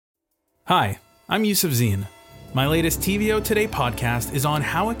Hi, I'm Yusuf Zine. My latest TVO Today podcast is on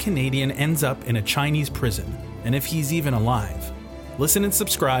how a Canadian ends up in a Chinese prison and if he's even alive. Listen and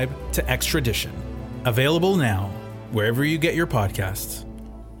subscribe to Extradition. Available now, wherever you get your podcasts.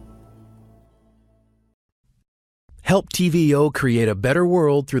 Help TVO create a better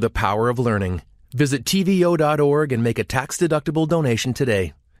world through the power of learning. Visit TVO.org and make a tax-deductible donation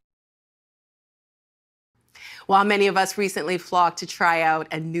today. While many of us recently flocked to try out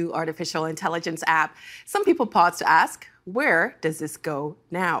a new artificial intelligence app, some people paused to ask, where does this go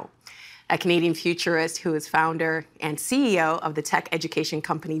now? A Canadian futurist who is founder and CEO of the tech education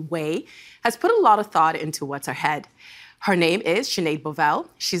company Way has put a lot of thought into what's ahead. Her name is Sinead Bovell.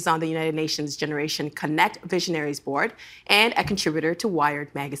 She's on the United Nations Generation Connect Visionaries Board and a contributor to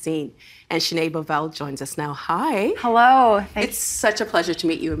Wired magazine. And Sinead Bovell joins us now. Hi. Hello. It's such a pleasure to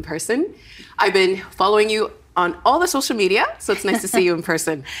meet you in person. I've been following you on all the social media, so it's nice to see you in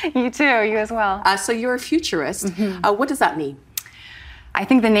person. You too, you as well. So you're a futurist. What does that mean? I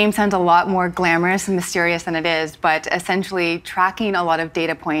think the name sounds a lot more glamorous and mysterious than it is, but essentially tracking a lot of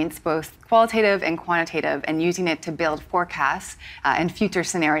data points, both qualitative and quantitative, and using it to build forecasts and future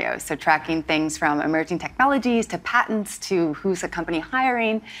scenarios. So tracking things from emerging technologies to patents to who's a company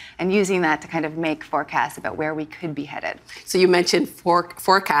hiring, and using that to kind of make forecasts about where we could be headed. So you mentioned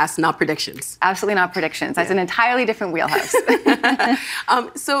forecasts, not predictions. Absolutely not predictions. That's an entirely different wheelhouse.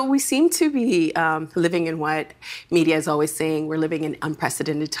 So we seem to be living in what media is always saying, we're living in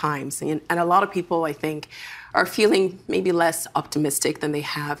unprecedented times. And a lot of people, I think, are feeling maybe less optimistic than they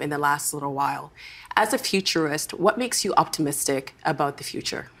have in the last little while. As a futurist, what makes you optimistic about the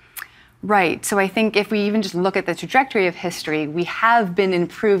future? Right. So I think if we even just look at the trajectory of history, we have been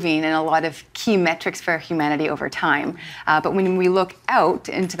improving in a lot of key metrics for humanity over time. But when we look out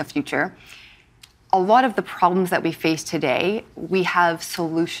into the future, a lot of the problems that we face today, we have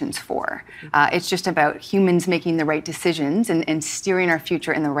solutions for. It's just about humans making the right decisions and steering our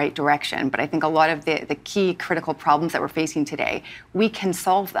future in the right direction. But I think a lot of the key critical problems that we're facing today, we can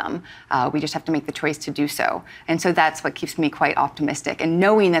solve them. We just have to make the choice to do so. And so that's what keeps me quite optimistic, and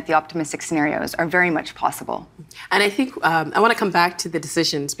knowing that the optimistic scenarios are very much possible. And I think I want to come back to the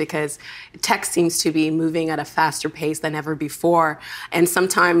decisions, because tech seems to be moving at a faster pace than ever before. And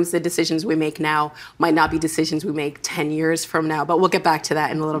sometimes the decisions we make now might not be decisions we make 10 years from now, but we'll get back to that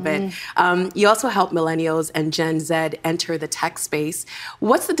in a little bit. You also help millennials and Gen Z enter the tech space.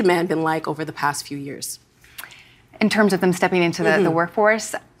 What's the demand been like over the past few years? In terms of them stepping into the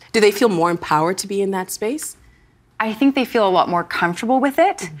workforce? Do they feel more empowered to be in that space? I think they feel a lot more comfortable with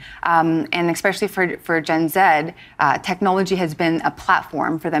it. And especially for Gen Z, technology has been a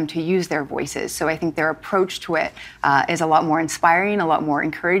platform for them to use their voices. So I think their approach to it is a lot more inspiring, a lot more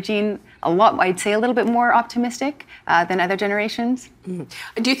encouraging, I'd say a little bit more optimistic than other generations.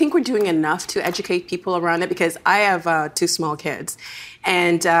 Do you think we're doing enough to educate people around it? Because I have two small kids.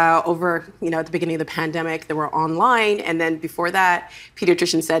 And over, at the beginning of the pandemic, they were online. And then before that,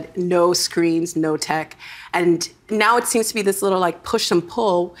 pediatricians said, no screens, no tech. And now it seems to be this little push and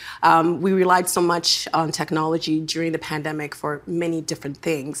pull. We relied so much on technology during the pandemic for many different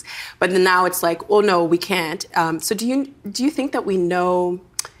things. But now it's like, oh, no, we can't. So do you think that we know...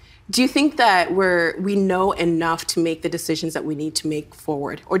 Do you think that we know enough to make the decisions that we need to make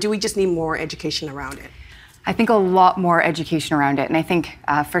forward? Or do we just need more education around it? I think a lot more education around it. And I think,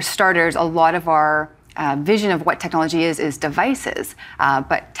 for starters, a lot of our vision of what technology is devices.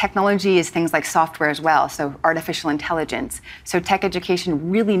 But technology is things like software as well, so artificial intelligence. So tech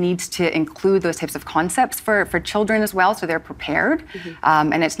education really needs to include those types of concepts for children as well, so they're prepared.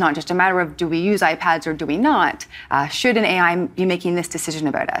 And it's not just a matter of, do we use iPads or do we not? Should an AI be making this decision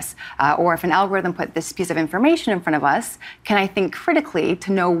about us? Or if an algorithm put this piece of information in front of us, can I think critically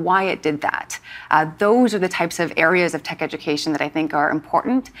to know why it did that? Those are the types of areas of tech education that I think are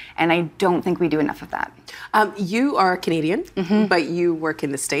important, and I don't think we do enough of that. You are Canadian, but you work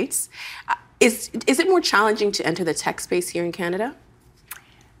in the States. Is it more challenging to enter the tech space here in Canada?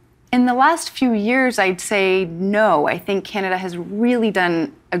 In the last few years, I'd say no. I think Canada has really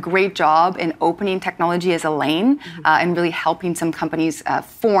done a great job in opening technology as a lane and really helping some companies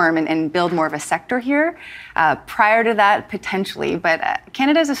form and build more of a sector here. Prior to that, potentially, but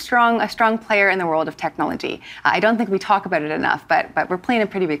Canada is a strong player in the world of technology. I don't think we talk about it enough, but we're playing a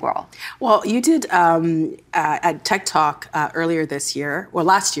pretty big role. Well, you did at Tech Talk earlier this year, or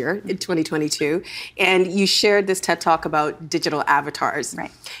last year in 2022, and you shared this TED Talk about digital avatars.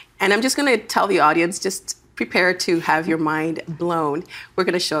 Right. And I'm just going to tell the audience, just prepare to have your mind blown. We're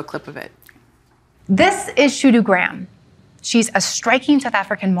going to show a clip of it. This is Shudu Graham. She's a striking South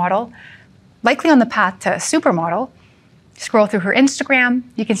African model, likely on the path to supermodel. Scroll through her Instagram,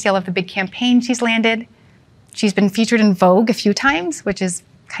 you can see all of the big campaigns she's landed. She's been featured in Vogue a few times, which is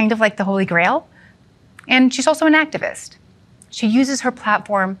kind of like the Holy Grail. And she's also an activist. She uses her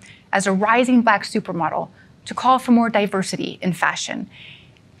platform as a rising Black supermodel to call for more diversity in fashion.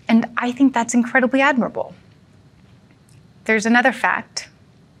 And I think that's incredibly admirable. There's another fact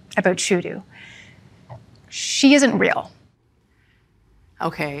about Shudu. She isn't real.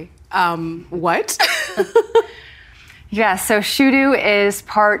 Okay. What? Yeah, so Shudu is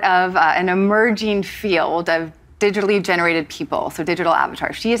part of an emerging field of digitally generated people, so digital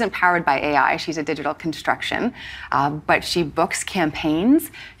avatars. She isn't powered by AI, she's a digital construction, but she books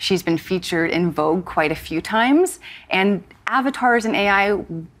campaigns. She's been featured in Vogue quite a few times, and avatars and AI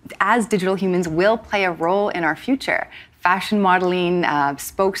as digital humans will play a role in our future. Fashion modeling,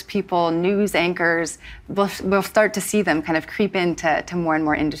 spokespeople, news anchors, we'll start to see them kind of creep into more and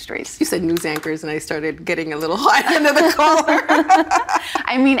more industries. You said news anchors, and I started getting a little hot under the collar.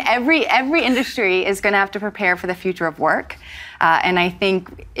 I mean, every industry is going to have to prepare for the future of work. And I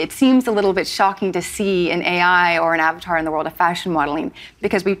think it seems a little bit shocking to see an AI or an avatar in the world of fashion modeling,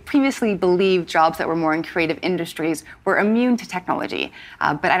 because we previously believed jobs that were more in creative industries were immune to technology.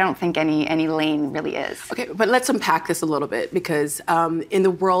 But I don't think any lane really is. Okay, but let's unpack this a little bit, because in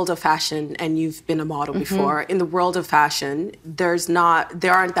the world of fashion, and you've been a model before, in the world of fashion, there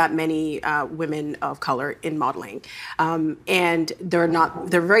aren't that many women of color in modeling. And there are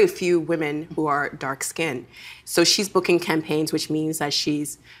very few women who are dark skinned. So she's booking campaigns, which means that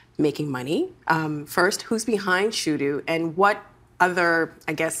she's making money. First, who's behind Shudu, and what other,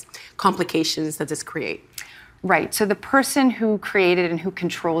 I guess, complications does this create? Right, so the person who created and who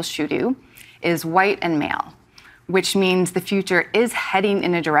controls Shudu is white and male, which means the future is heading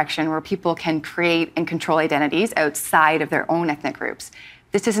in a direction where people can create and control identities outside of their own ethnic groups.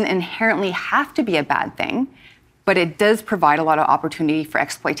 This doesn't inherently have to be a bad thing, but it does provide a lot of opportunity for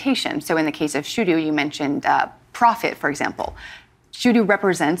exploitation. So in the case of Shudu, you mentioned profit, for example. Shudu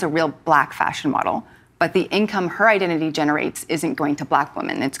represents a real Black fashion model, but the income her identity generates isn't going to Black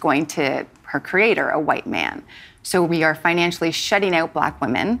women. It's going to her creator, a white man. So we are financially shutting out Black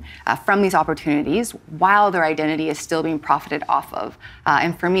women from these opportunities while their identity is still being profited off of.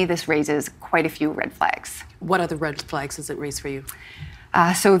 And for me, this raises quite a few red flags. What other red flags does it raise for you?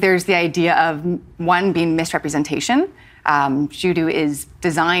 So there's the idea of, one, being misrepresentation. Shudu is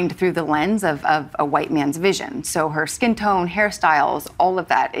designed through the lens of a white man's vision. So her skin tone, hairstyles, all of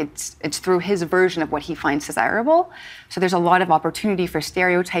that, it's through his version of what he finds desirable. So there's a lot of opportunity for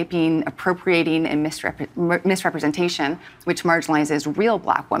stereotyping, appropriating, and misrepresentation, which marginalizes real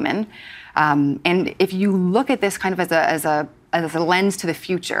Black women. And if you look at this kind of as a lens to the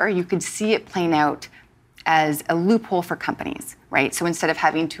future, you could see it playing out as a loophole for companies, right? So instead of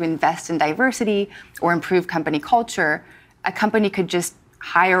having to invest in diversity or improve company culture, a company could just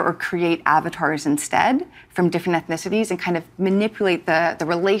hire or create avatars instead from different ethnicities and kind of manipulate the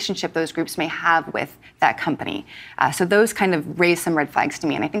relationship those groups may have with that company. So those kind of raise some red flags to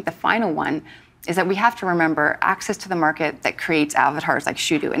me. And I think the final one is that we have to remember access to the market that creates avatars like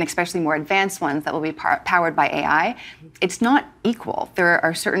Shudu, and especially more advanced ones that will be powered by AI. It's not equal. There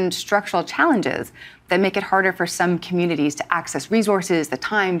are certain structural challenges that make it harder for some communities to access resources, the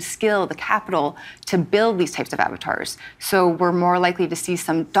time, skill, the capital to build these types of avatars. So we're more likely to see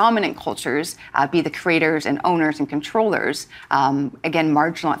some dominant cultures be the creators and owners and controllers, again,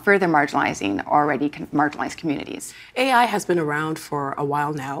 further marginalizing already marginalized communities. AI has been around for a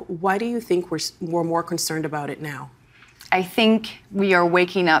while now. Why do you think we're more concerned about it now? I think we are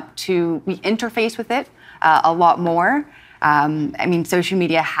waking up we interface with it a lot more. I mean, social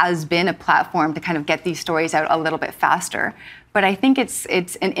media has been a platform to kind of get these stories out a little bit faster. But I think it's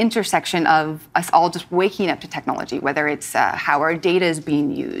an intersection of us all just waking up to technology, whether it's how our data is being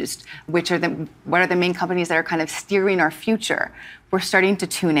used, what are the main companies that are kind of steering our future. We're starting to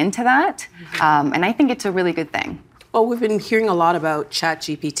tune into that, and I think it's a really good thing. Well, we've been hearing a lot about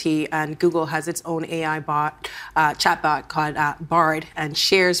ChatGPT, and Google has its own AI chatbot called Bard, and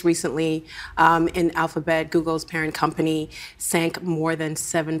shares recently in Alphabet, Google's parent company, sank more than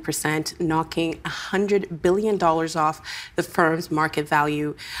 7%, knocking $100 billion off the firm's market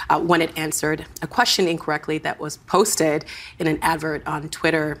value when it answered a question incorrectly that was posted in an advert on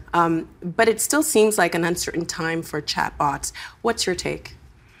Twitter. But it still seems like an uncertain time for chatbots. What's your take?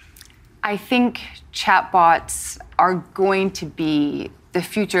 I think chatbots are going to be the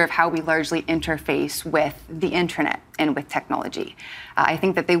future of how we largely interface with the internet and with technology. I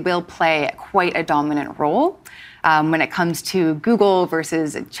think that they will play quite a dominant role. When it comes to Google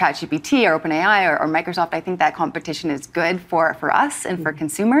versus ChatGPT or OpenAI or Microsoft, I think that competition is good for us and for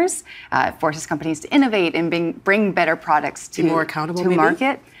consumers. It forces companies to innovate and bring better products to, more accountable, to maybe?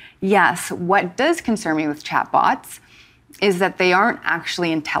 market. Yes. What does concern me with chatbots is that they aren't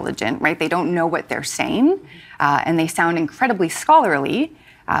actually intelligent, right? They don't know what they're saying, and they sound incredibly scholarly,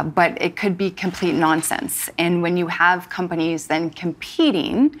 but it could be complete nonsense. And when you have companies then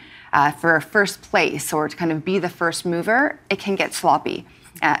competing for a first place or to kind of be the first mover, it can get sloppy.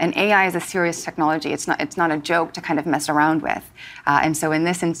 And AI is a serious technology. It's not a joke to kind of mess around with. And so in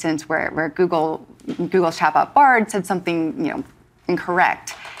this instance, where Google's chatbot Bard said something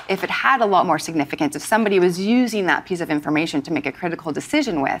incorrect, if it had a lot more significance, if somebody was using that piece of information to make a critical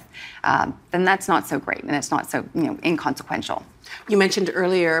decision with, then that's not so great and it's not so inconsequential. You mentioned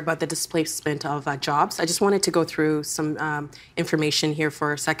earlier about the displacement of jobs. I just wanted to go through some information here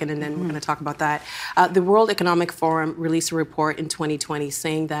for a second, and then we're going to talk about that. The World Economic Forum released a report in 2020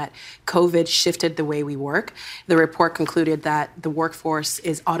 saying that COVID shifted the way we work. The report concluded that the workforce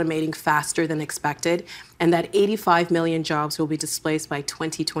is automating faster than expected, and that 85 million jobs will be displaced by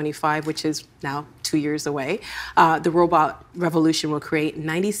 2025, which is now 2 years away. The robot revolution will create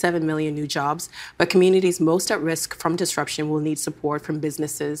 97 million new jobs, but communities most at risk from disruption will need support from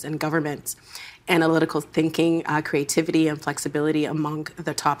businesses and governments. Analytical thinking, creativity, and flexibility among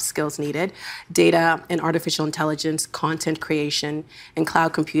the top skills needed. Data and artificial intelligence, content creation, and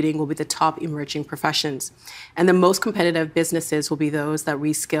cloud computing will be the top emerging professions. And the most competitive businesses will be those that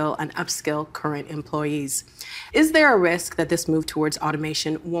reskill and upskill current employees. Is there a risk that this move towards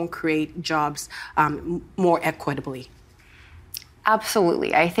automation won't create jobs more equitably?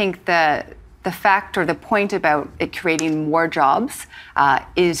 Absolutely. I think the fact or the point about it creating more jobs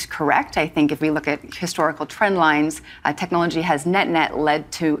is correct. I think if we look at historical trend lines, technology has net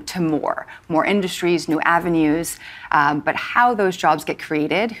led to more industries, new avenues. But how those jobs get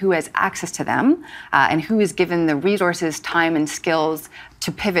created, who has access to them, and who is given the resources, time, and skills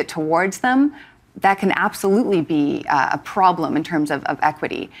to pivot towards them, that can absolutely be a problem in terms of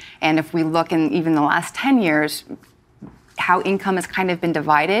equity. And if we look in even the last 10 years, how income has kind of been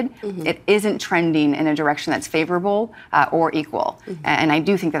divided, it isn't trending in a direction that's favorable or equal. And I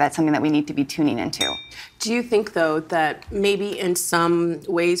do think that that's something that we need to be tuning into. Do you think, though, that maybe in some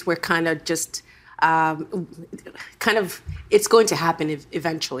ways we're kind of just it's going to happen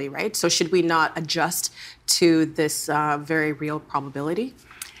eventually, right? So should we not adjust to this very real probability?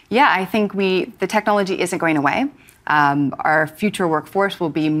 Yeah, I think the technology isn't going away. Our future workforce will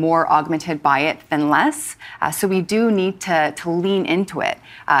be more augmented by it than less. So we do need to lean into it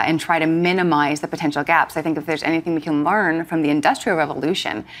and try to minimize the potential gaps. I think if there's anything we can learn from the Industrial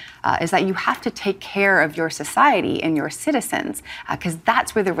Revolution is that you have to take care of your society and your citizens, because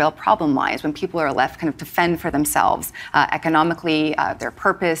that's where the real problem lies, when people are left kind of to fend for themselves economically, their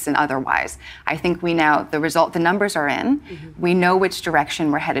purpose and otherwise. I think the numbers are in. We know which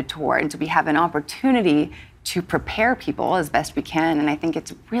direction we're headed towards. We have an opportunity to prepare people as best we can, and I think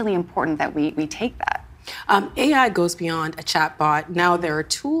it's really important that we take that. AI goes beyond a chatbot. Now there are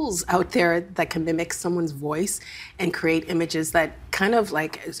tools out there that can mimic someone's voice and create images that kind of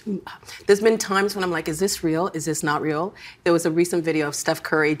there's been times when I'm like, is this real? Is this not real? There was a recent video of Steph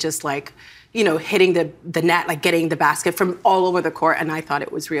Curry just hitting the net, like getting the basket from all over the court, and I thought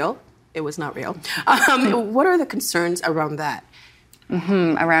it was real. It was not real. What are the concerns around that?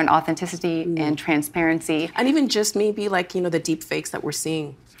 Around authenticity and transparency. And even just maybe the deep fakes that we're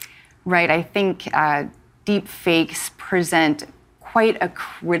seeing. Right, I think deep fakes present quite a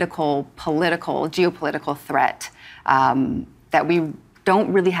critical geopolitical threat that we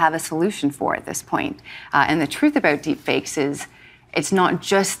don't really have a solution for at this point. And the truth about deep fakes is it's not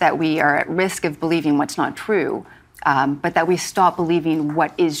just that we are at risk of believing what's not true, but that we stop believing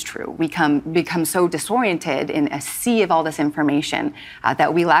what is true. We become so disoriented in a sea of all this information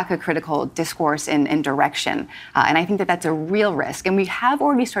that we lack a critical discourse and direction. And I think that that's a real risk. And we have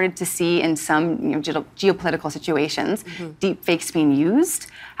already started to see in some geopolitical situations deep fakes being used,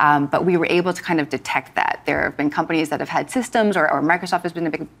 but we were able to kind of detect that. There have been companies that have had systems, or Microsoft has been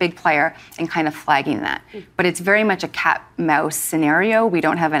a big player in kind of flagging that. But it's very much a cat-mouse scenario. We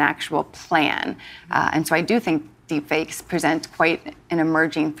don't have an actual plan. And so I do think deepfakes present quite an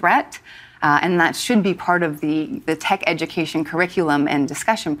emerging threat, and that should be part of the tech education curriculum and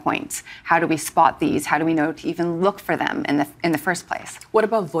discussion points. How do we spot these? How do we know to even look for them in the first place? What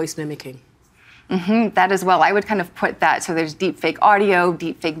about voice mimicking? That as well. I would kind of put that, so there's deepfake audio,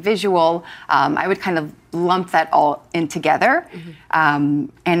 deepfake visual. I would kind of lump that all in together.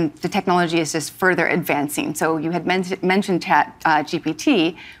 And the technology is just further advancing. So you had mentioned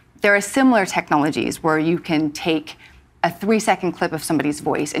ChatGPT. There are similar technologies where you can take a 3-second clip of somebody's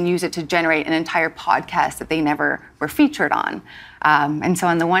voice and use it to generate an entire podcast that they never were featured on. And so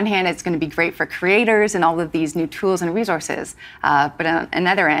on the one hand, it's going to be great for creators and all of these new tools and resources. But on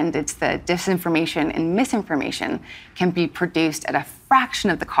another end, it's the disinformation and misinformation can be produced at a fraction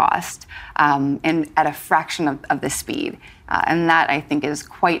of the cost and at a fraction of the speed. And that, I think, is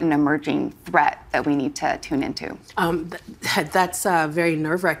quite an emerging threat that we need to tune into. That's very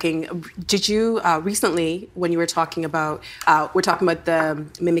nerve-wracking. Did you recently, when you were talking about, we're talking about the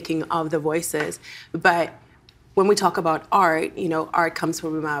mimicking of the voices, but when we talk about art, art comes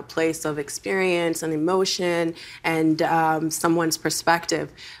from a place of experience and emotion and someone's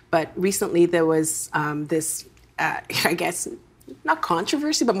perspective. But recently there was this, I guess, not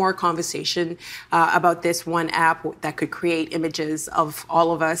controversy, but more conversation about this one app that could create images of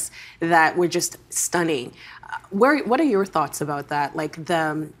all of us that were just stunning. What are your thoughts about that? Like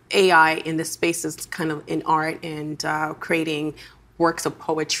the AI in the spaces kind of in art and creating works of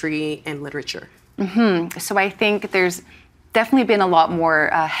poetry and literature? So I think there's definitely been a lot more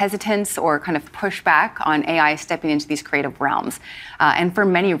hesitance or kind of pushback on AI stepping into these creative realms. And for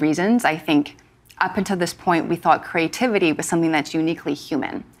many reasons, I think up until this point, we thought creativity was something that's uniquely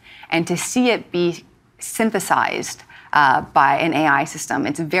human. And to see it be synthesized by an AI system,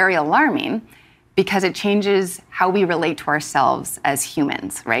 it's very alarming because it changes how we relate to ourselves as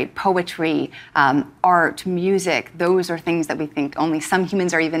humans, right? Poetry, art, music, those are things that we think only some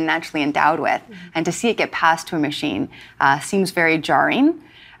humans are even naturally endowed with. And to see it get passed to a machine seems very jarring.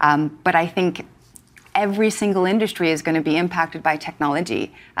 But I think every single industry is going to be impacted by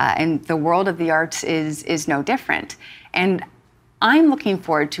technology, and the world of the arts is no different. And I'm looking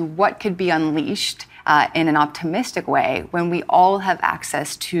forward to what could be unleashed in an optimistic way when we all have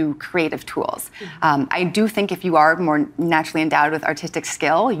access to creative tools. I do think if you are more naturally endowed with artistic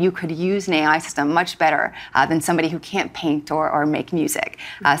skill, you could use an AI system much better than somebody who can't paint or make music.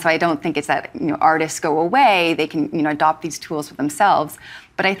 So I don't think it's that artists go away, they can adopt these tools for themselves.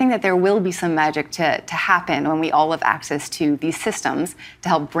 But I think that there will be some magic to happen when we all have access to these systems to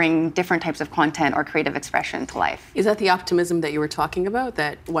help bring different types of content or creative expression to life. Is that the optimism that you were talking about,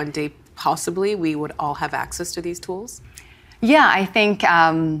 that one day possibly we would all have access to these tools? Yeah, I think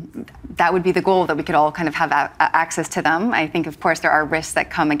that would be the goal, that we could all kind of have access to them. I think, of course, there are risks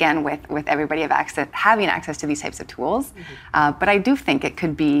that come again with everybody having access to these types of tools. But I do think it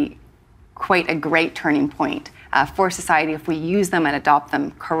could be quite a great turning point for society if we use them and adopt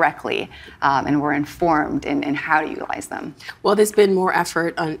them correctly and we're informed in how to utilize them. Well, there's been more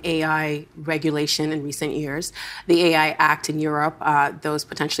effort on AI regulation in recent years. The AI Act in Europe, those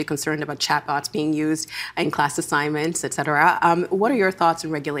potentially concerned about chatbots being used in class assignments, et cetera. What are your thoughts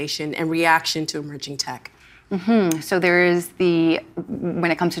on regulation and reaction to emerging tech? So there is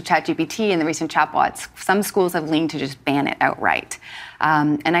when it comes to ChatGPT and the recent chatbots, some schools have leaned to just ban it outright.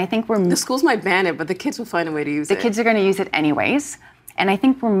 And I think the schools might ban it, but the kids will find a way to use it. The kids are going to use it anyways. And I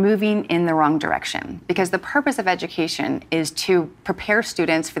think we're moving in the wrong direction because the purpose of education is to prepare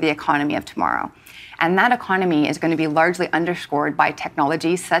students for the economy of tomorrow. And that economy is going to be largely underscored by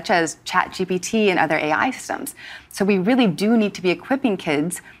technologies such as ChatGPT and other AI systems. So we really do need to be equipping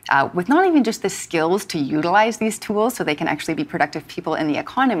kids with not even just the skills to utilize these tools so they can actually be productive people in the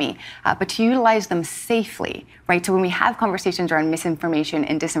economy, but to utilize them safely, right? So when we have conversations around misinformation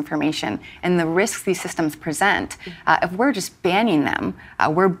and disinformation and the risks these systems present, if we're just banning them,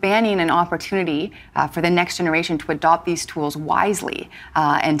 we're banning an opportunity for the next generation to adopt these tools wisely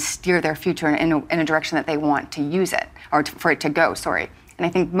and steer their future in a direction that they want to use it, or for it to go, sorry. And I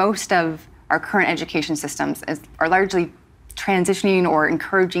think most of our current education systems are largely transitioning or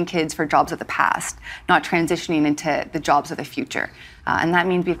encouraging kids for jobs of the past, not transitioning into the jobs of the future. And that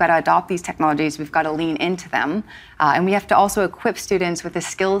means we've got to adopt these technologies, we've got to lean into them, and we have to also equip students with the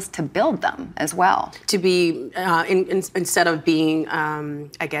skills to build them as well. To be, instead of being,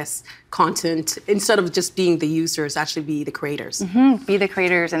 I guess, content, instead of just being the users, actually be the creators. Be the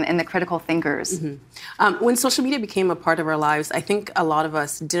creators and the critical thinkers. When social media became a part of our lives, I think a lot of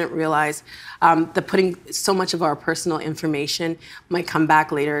us didn't realize that putting so much of our personal information might come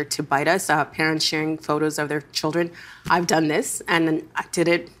back later to bite us. Parents sharing photos of their children. I've done this, and I did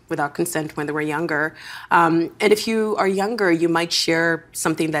it without consent when they were younger. And if you are younger, you might share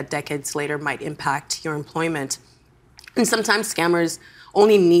something that decades later might impact your employment. And sometimes scammers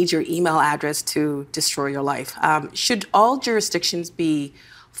only need your email address to destroy your life. Should all jurisdictions be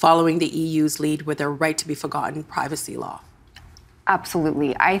following the EU's lead with their right to be forgotten privacy law?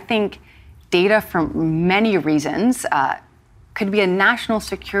 Absolutely. I think data, for many reasons, could be a national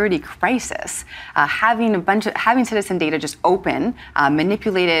security crisis. Having citizen data just open,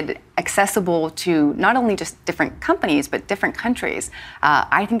 manipulated, accessible to not only just different companies but different countries.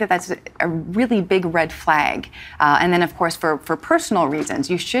 I think that that's a really big red flag. And then, of course, for personal reasons,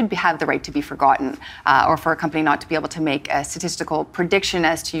 you should have the right to be forgotten, or for a company not to be able to make a statistical prediction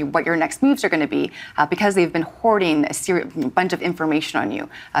as to what your next moves are going to be, because they've been hoarding a bunch of information on you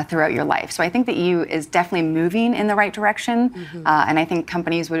throughout your life. So I think the EU is definitely moving in the right direction. And I think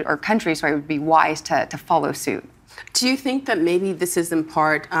countries would be wise to follow suit. Do you think that maybe this is in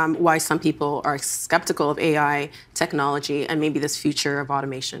part why some people are skeptical of AI technology and maybe this future of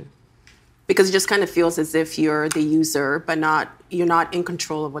automation? Because it just kind of feels as if you're the user, but you're not in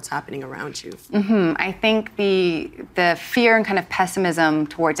control of what's happening around you. I think the fear and kind of pessimism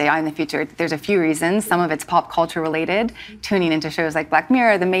towards AI in the future, there's a few reasons. Some of it's pop culture related, tuning into shows like Black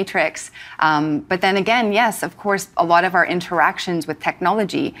Mirror, The Matrix. But then again, yes, of course, a lot of our interactions with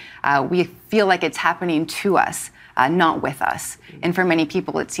technology, we feel like it's happening to us. Not with us. And for many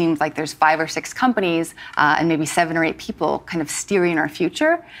people, it seems like there's 5 or 6 companies and maybe 7 or 8 people kind of steering our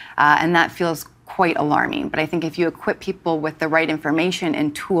future. And that feels quite alarming. But I think if you equip people with the right information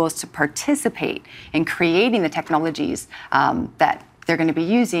and tools to participate in creating the technologies that they're going to be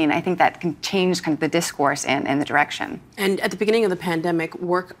using, I think that can change kind of the discourse and the direction. And at the beginning of the pandemic,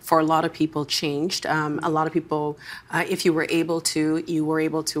 work for a lot of people changed. A lot of people, if you were able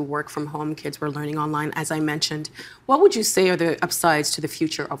to work from home. Kids were learning online, as I mentioned. What would you say are the upsides to the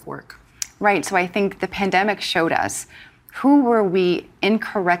future of work? Right. So I think the pandemic showed us who were we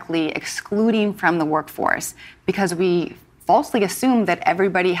incorrectly excluding from the workforce because we falsely assumed that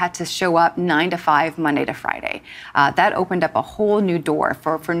everybody had to show up 9 to 5, Monday to Friday. That opened up a whole new door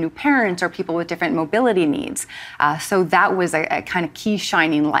for new parents or people with different mobility needs. So that was a kind of key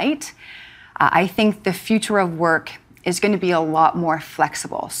shining light. I think the future of work is going to be a lot more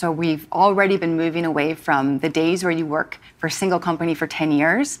flexible. So we've already been moving away from the days where you work for a single company for 10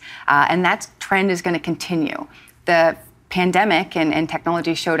 years, and that trend is going to continue. The pandemic and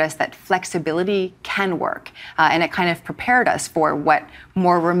technology showed us that flexibility can work, and it kind of prepared us for what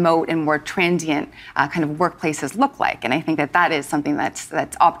more remote and more transient kind of workplaces look like. And I think that is something that's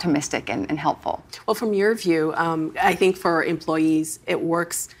optimistic and helpful. Well, from your view, I think for employees, it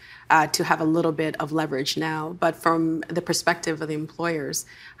works to have a little bit of leverage now. But from the perspective of the employers,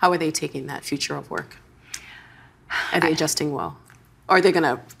 how are they taking that future of work? Are they adjusting well? Or are they going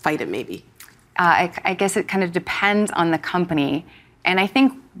to fight it maybe? I guess it kind of depends on the company. And I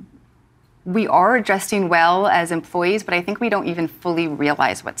think we are adjusting well as employees, but I think we don't even fully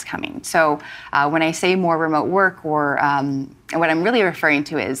realize what's coming. So when I say more remote work, or what I'm really referring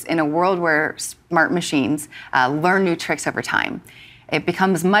to is in a world where smart machines learn new tricks over time, it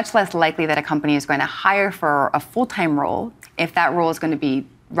becomes much less likely that a company is going to hire for a full-time role if that role is going to be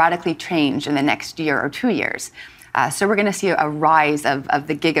radically changed in the next year or 2 years. So we're going to see a rise of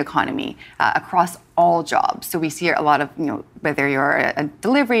the gig economy across all jobs. So we see a lot of, whether you're a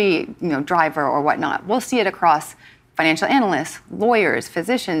delivery, driver or whatnot, we'll see it across financial analysts, lawyers,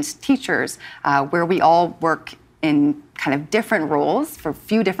 physicians, teachers, where we all work in kind of different roles for a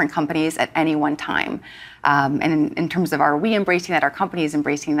few different companies at any one time. And in terms of are we embracing that, our company is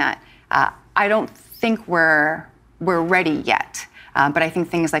embracing that, I don't think we're ready yet. But I think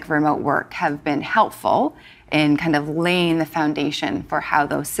things like remote work have been helpful in kind of laying the foundation for how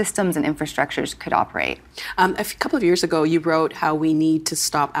those systems and infrastructures could operate. A couple of years ago, you wrote how we need to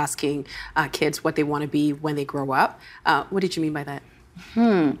stop asking kids what they want to be when they grow up. What did you mean by that?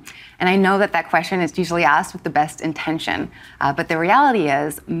 And I know that question is usually asked with the best intention. But the reality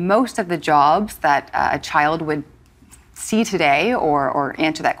is most of the jobs that a child would see today or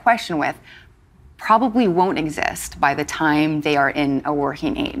answer that question with probably won't exist by the time they are in a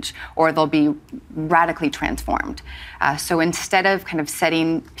working age, or they'll be radically transformed. So instead of kind of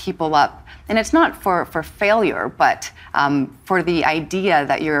setting people up, and it's not for failure, but for the idea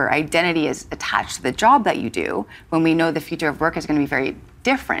that your identity is attached to the job that you do, when we know the future of work is going to be very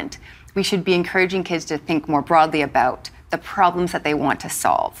different, we should be encouraging kids to think more broadly about the problems that they want to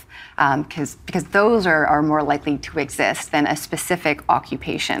solve, because those are more likely to exist than a specific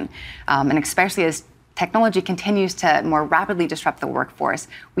occupation. And especially as technology continues to more rapidly disrupt the workforce,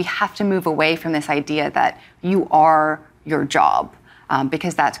 we have to move away from this idea that you are your job,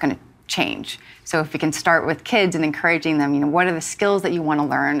 because that's going to change. So if we can start with kids and encouraging them, what are the skills that you want to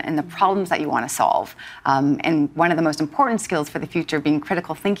learn and the problems that you want to solve? And one of the most important skills for the future being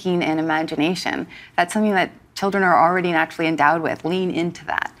critical thinking and imagination. That's something that children are already naturally endowed with. Lean into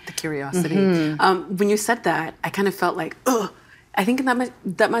that. The curiosity. When you said that, I kind of felt like, oh, I think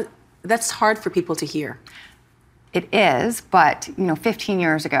that's hard for people to hear. It is, but 15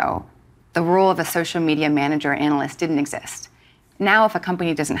 years ago, the role of a social media manager analyst didn't exist. Now, if a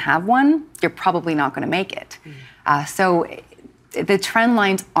company doesn't have one, you're probably not going to make it. So the trend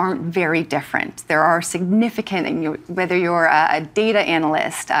lines aren't very different. There are significant, whether you're a data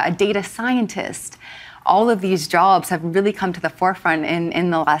analyst, a data scientist, all of these jobs have really come to the forefront in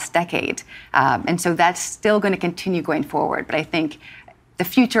the last decade. And so that's still going to continue going forward. But I think the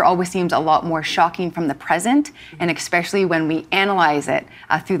future always seems a lot more shocking from the present, and especially when we analyze it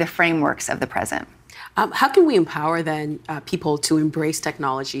through the frameworks of the present. How can we empower then people to embrace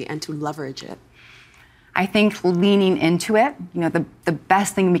technology and to leverage it? I think leaning into it, the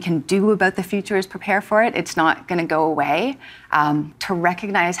best thing we can do about the future is prepare for it. It's not going to go away. To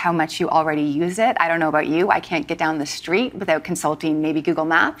recognize how much you already use it. I don't know about you, I can't get down the street without consulting maybe Google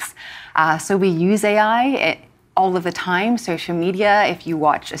Maps. So we use AI all of the time, social media, if you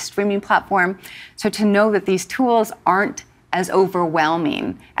watch a streaming platform. So to know that these tools aren't as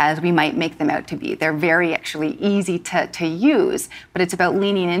overwhelming as we might make them out to be. They're very actually easy to use, but it's about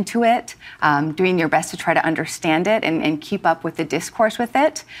leaning into it, doing your best to try to understand it and keep up with the discourse with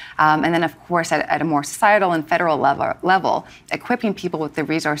it. And then, of course, at a more societal and federal level, equipping people with the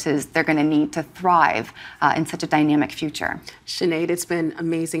resources they're going to need to thrive in such a dynamic future. Sinead, it's been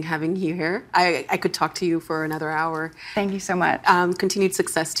amazing having you here. I could talk to you for another hour. Thank you so much. Continued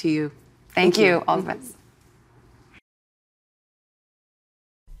success to you. Thank you, all of us.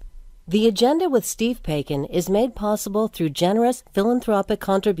 The Agenda with Steve Paikin is made possible through generous philanthropic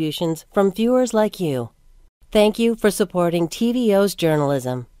contributions from viewers like you. Thank you for supporting TVO's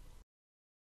journalism.